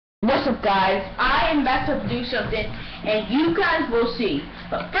What's up, guys? I am about to do something, and you guys will see.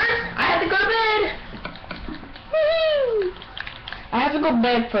 But first, I have to go to bed. Woo! I have to go to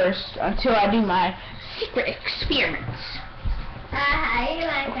bed first until I do my secret experiments.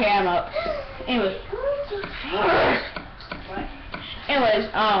 Okay, I'm up. Anyways,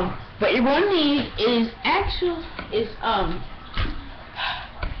 what you're going to need is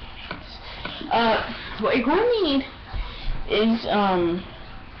what you're going to need is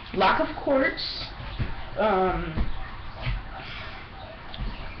block of quartz,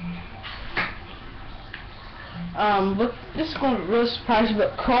 look, this is going to really surprise you,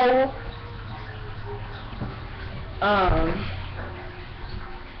 but coal,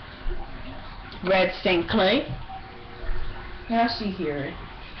 red stained clay. Now see here.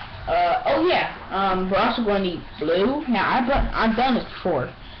 Oh yeah, we're also going to need blue. Now I've done this before.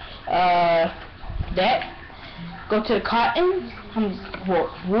 That. Go to the cotton, wool,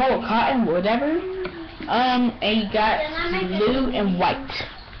 cotton, whatever. And you got blue and white.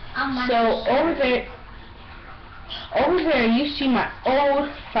 So over there, you see my old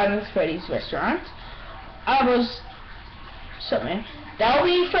Freddy's restaurant. That will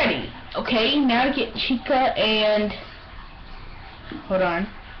be Freddy. Okay, now to get Chica and hold on.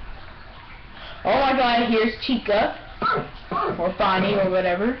 Oh my God, here's Chica or Bonnie or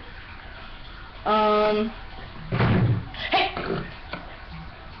whatever. Hey!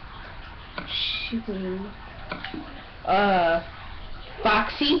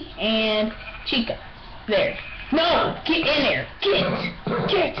 Foxy and Chica. There. No! Get in there!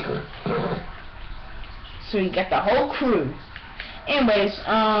 Get! So you got the whole crew. Anyways,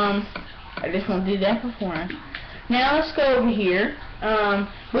 I just want to do that before. Now let's go over here. What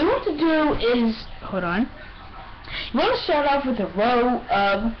we want to do is, hold on. You want to start off with a row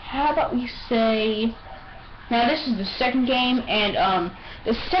of, how about we say, now this is the second game, and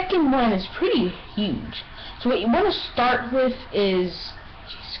the second one is pretty huge. So what you want to start with is,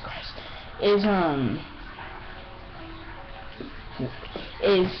 Jesus Christ,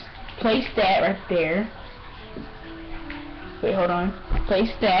 is place that right there. Wait, hold on.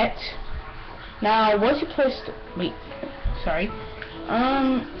 Place that. Now once you place,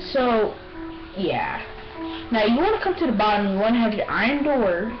 so yeah. Now you want to come to the bottom. You want to have your iron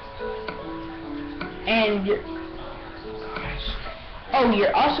door. And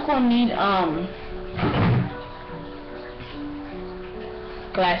you're also going to need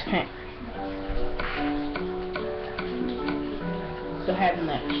glass pane. So having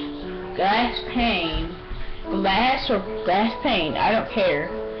that glass pane, I don't care.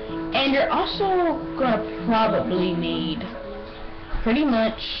 And you're also going to probably need, pretty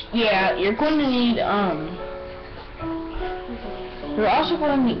much, yeah, you're going to need you're also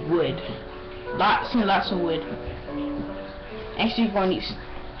going to need wood. Lots and lots of wood. Actually, you're going to need,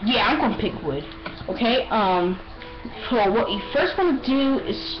 yeah, I'm going to pick wood. Okay, so what you first want to do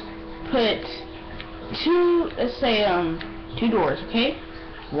is put let's say, two doors, okay?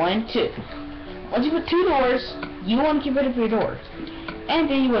 1, 2. Once you put 2 doors, you want to get rid of your doors. And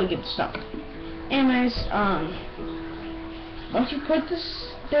then you want to get the stone. Anyways, once you put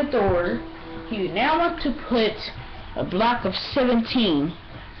the door, you now want to put a block of 17.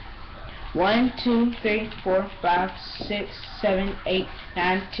 1, 2, 3, 4, 5, 6, 7, 8,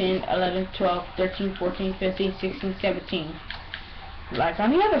 9, 10, 11, 12, 13, 14, 15, 16, 17. Like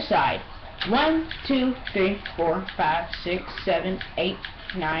on the other side. 1, 2, 3, 4, 5, 6, 7, 8,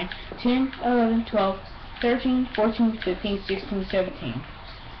 9, 10, 11, 12, 13, 14, 15, 16, 17.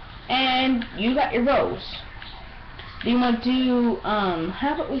 And you got your rows. Do you want to do,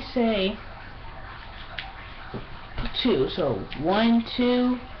 how about we say 2? So 1,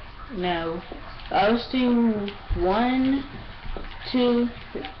 2, no. Let's do 1, 2,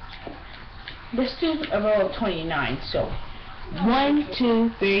 3. Let's do a row of 29. So 1,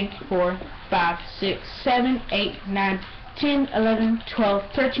 2, 3, 4, 5, 6, 7, 8, 9, 10, 11, 12,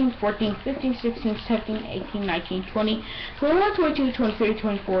 13, 14, 15, 16, 17, 18, 19, 20, 21, 22, 23,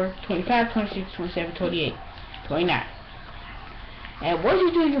 24, 25, 26, 27, 28, 29. And once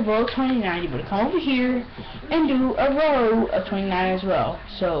you do your row of 29, you're going to come over here and do a row of 29 as well.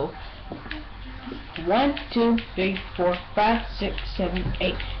 So 1, 2, 3, 4, 5, 6, 7,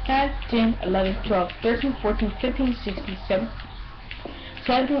 8, 9, 10, 11, 12, 13, 14, 15, 16,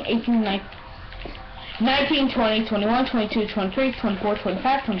 17, 18, 19, 20, 21, 22, 23, 24,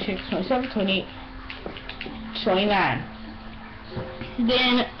 25, 26, 27, 28, 29.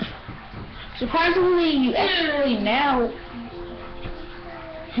 Then, surprisingly, you actually now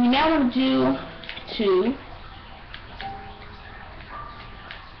want to do 2,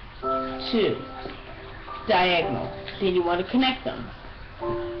 2 diagonal. Then you want to connect them.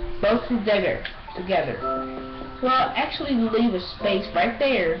 both together. Well, actually leave a space right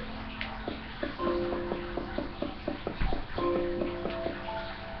there.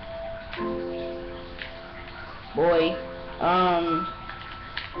 Boy,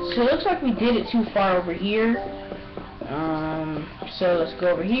 so it looks like we did it too far over here. So let's go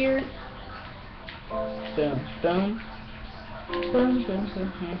over here. Boom, boom. Boom, boom,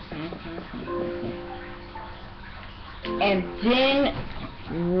 boom. And then,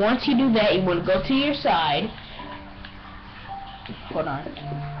 once you do that, you want to go to your side. Hold on.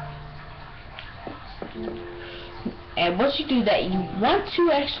 And once you do that, you want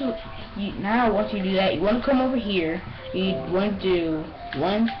to actually, once you do that, you want to come over here. You want to do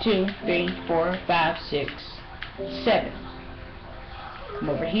 1, 2, 3, 4, 5, 6, 7. Come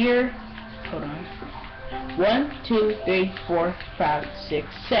over here. Hold on. 1, 2, 3, 4, 5, 6,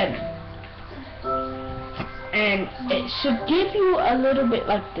 7. And it should give you a little bit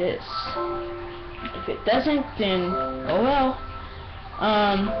like this. If it doesn't, then oh well.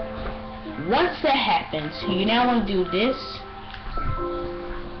 Once that happens, you now want to do this.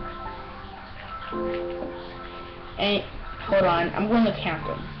 And hold on, I'm going to count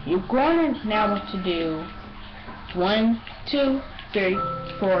them. You're going to now want to do 1, 2, 3,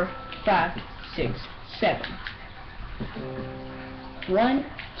 4, 5, 6, 7. 1,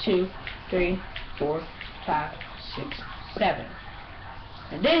 2, 3, 4, 5, 6, 7.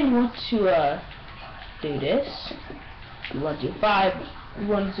 And then you want to do this. You want to do 5. You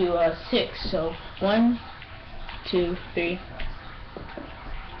want to do 6. So 1, 2, 3,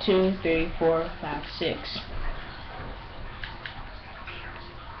 2, 3, 4, 5, 6.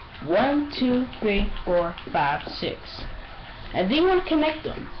 1, 2, 3, 4, 5, 6. And then you want to connect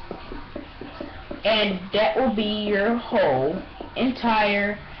them. And that will be your whole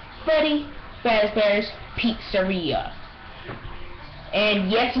entire Freddy Fazbear's Pizzeria. And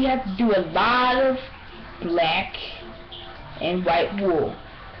yes, you have to do a lot of black and white wool.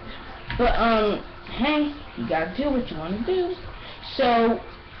 But hey, you gotta do what you want to do. So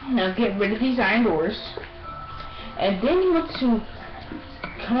now get rid of these iron doors. And then you want to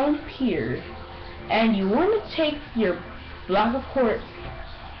come here and you want to take your block of quartz.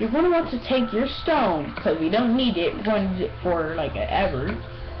 You're going to want to take your stone, because we don't need it. We're going to use it for like ever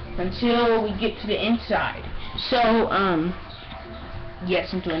until we get to the inside. So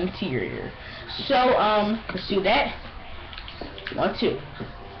yes, into an interior. So let's do that. 1, 2.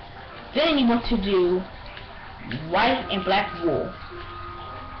 Then you want to do white and black wool.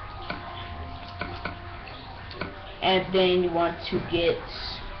 And then you want to get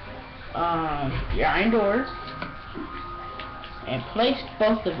your iron door and place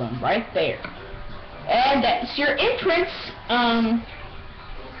both of them right there. And that's your entrance.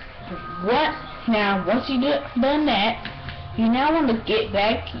 Now once you done that, you now want to get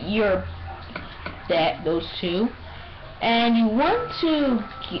back those two, and you want to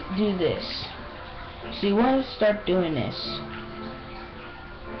do this. So you want to start doing this.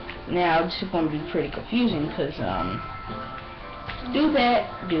 Now this is going to be pretty confusing because do that.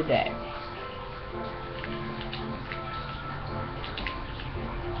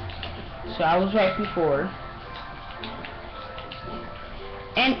 So I was right before.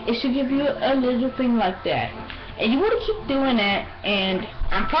 And it should give you a little thing like that. And you want to keep doing that, and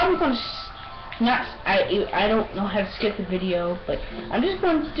I'm probably going to I don't know how to skip the video, but I'm just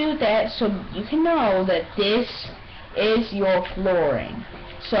going to do that so you can know that this is your flooring.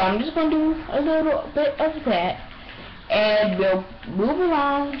 So I'm just going to do a little bit of that, and we'll move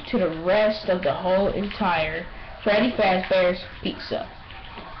along to the rest of the whole entire Freddy Fazbear's Pizza.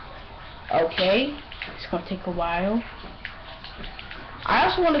 Okay, it's going to take a while. I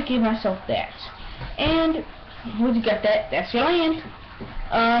also want to give myself that. And once you got that, that's your land.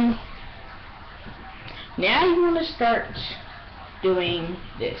 Now you want to start doing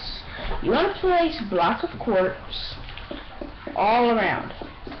this. You want to place a block of quartz all around.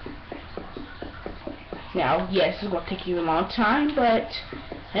 Now, yes, it's going to take you a long time, but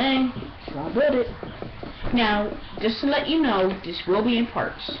hey, you're going to build it. Now, just to let you know, this will be in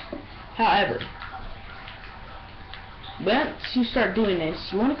parts. However, once you start doing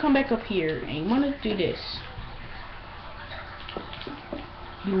this, you want to come back up here and you want to do this.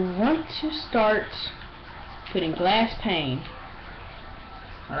 You want to start putting glass pane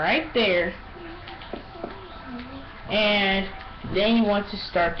right there, and then you want to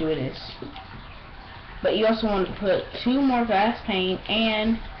start doing this. But you also want to put 2 more glass pane,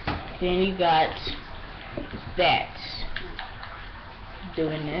 and then you got that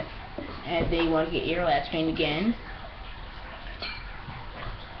doing it, and then you want to get your glass pane again,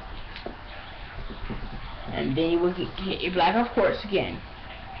 and then you will get your black of quartz again.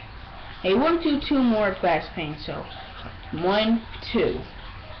 Hey, we'll do 2 more glass panes, so 1, 2.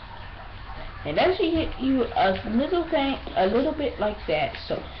 And that should get you a little thing, a little bit like that.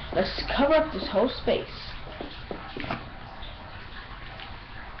 So let's cover up this whole space.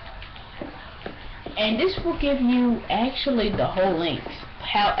 And this will give you actually the whole length.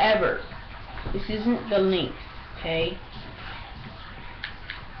 However, this isn't the length, okay?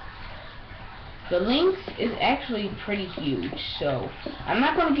 The length is actually pretty huge, so I'm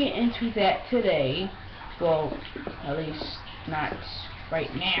not going to get into that today. Well, at least not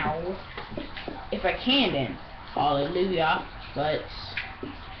right now. If I can, then hallelujah. But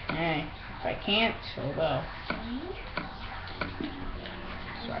if I can't, oh well.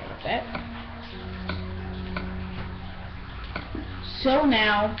 Sorry about that. So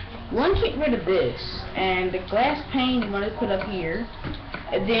now, once you get rid of this, and the glass pane you want to put up here,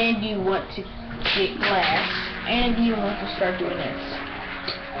 and then you want to get glass, and you want to start doing this.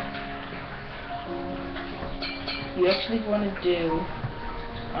 You actually want to do,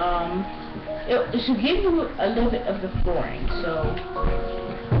 it should give you a little bit of the flooring, so,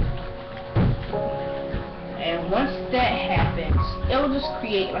 and once that happens, it will just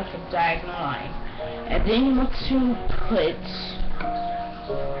create like a diagonal line, and then you want to put,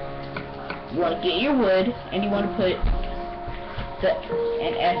 you want to get your wood, and you want to put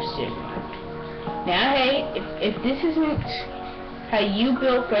an F signal. Now, hey, if this isn't how you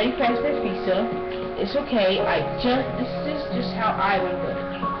build Freddy Fazbear's Pizza, it's okay. This is just how I would build it.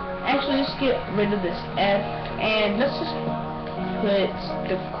 Actually, let's get rid of this F, and let's just put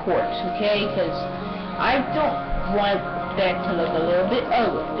the quartz, okay? Because I don't want that to look a little bit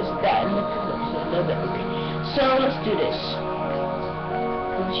ugly. Just that looks a little bit ugly. So let's do this.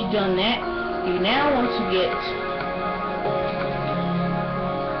 Once you've done that, you now want to get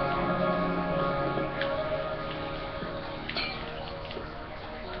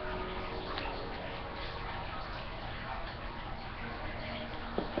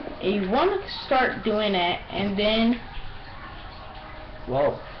you want to start doing that, and then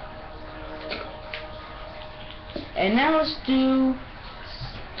whoa. And now let's do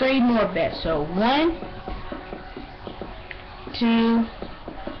 3 more bets. So 1, 2,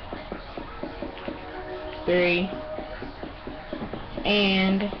 3,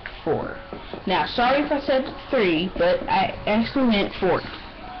 and 4. Now, sorry if I said 3, but I actually meant 4.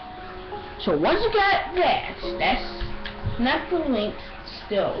 So once you got that, that's not the length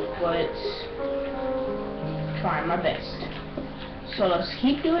still, but trying my best. So let's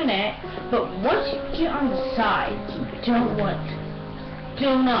keep doing that. But once you get on the side, you do not want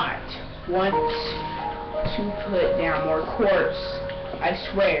to put down more quartz. I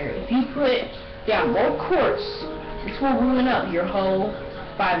swear, if you put down more quartz, this will ruin up your whole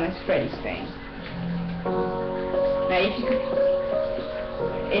 5 Nights at Freddy's thing. Now if you could,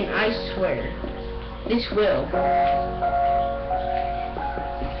 and I swear, this will.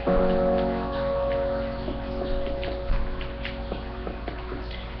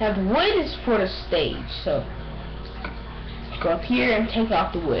 Now the wood is for the stage, so go up here and take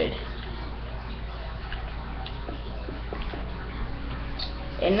off the wood.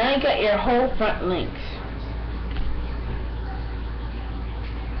 And now you got your whole front length.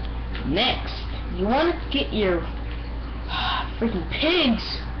 Next, you want to get your freaking pigs.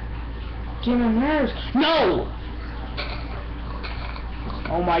 Get on nerves. No!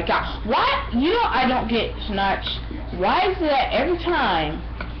 Oh my god. What? You know I don't get Snatch. Why is it that every time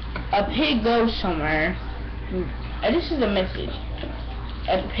a pig goes somewhere, and this is a message,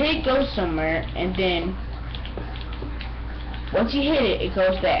 a pig goes somewhere, and then once you hit it, it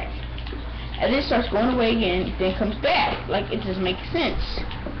goes back. And then it starts going away again, then comes back. Like, it just makes sense.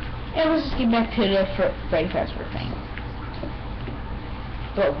 And let's just get back to the Freddy Fazbear thing.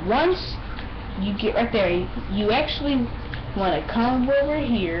 But once you get right there, you actually want to come over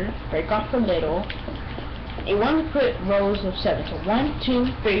here, break off a little. You want to put rows of 7. So 1, 2,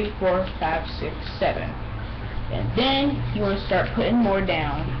 3, 4, 5, 6, 7. And then you want to start putting more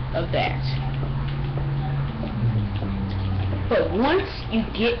down of that. But once you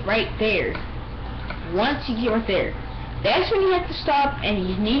get right there, that's when you have to stop and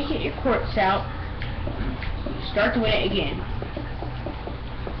you need to get your quartz out. Start doing it again.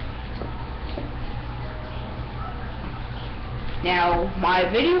 Now, my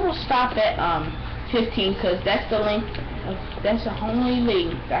video will stop at 15 because that's the length. That's the only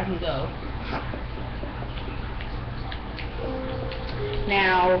length I can go.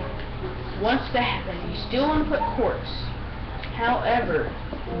 Now, once that happens, you still want to put quartz. However,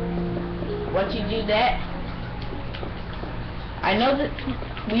 once you do that, I know that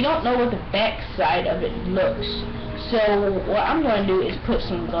we don't know what the back side of it looks. So what I'm going to do is put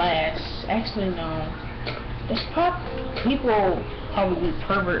some glass. Actually, no. It's people probably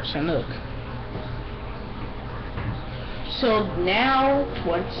perverts and look. So now,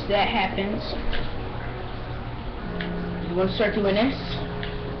 once that happens, you want to start doing this.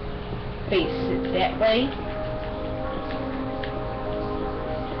 Face it that way.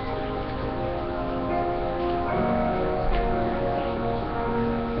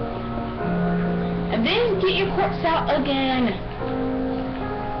 And then get your quartz out again.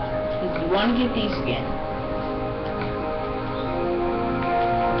 If you want to get these again.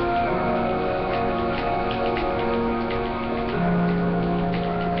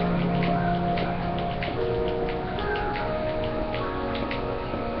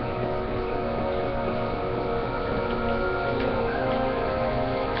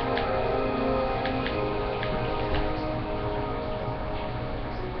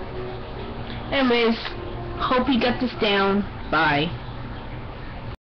 Anyways, hope you got this down. Bye.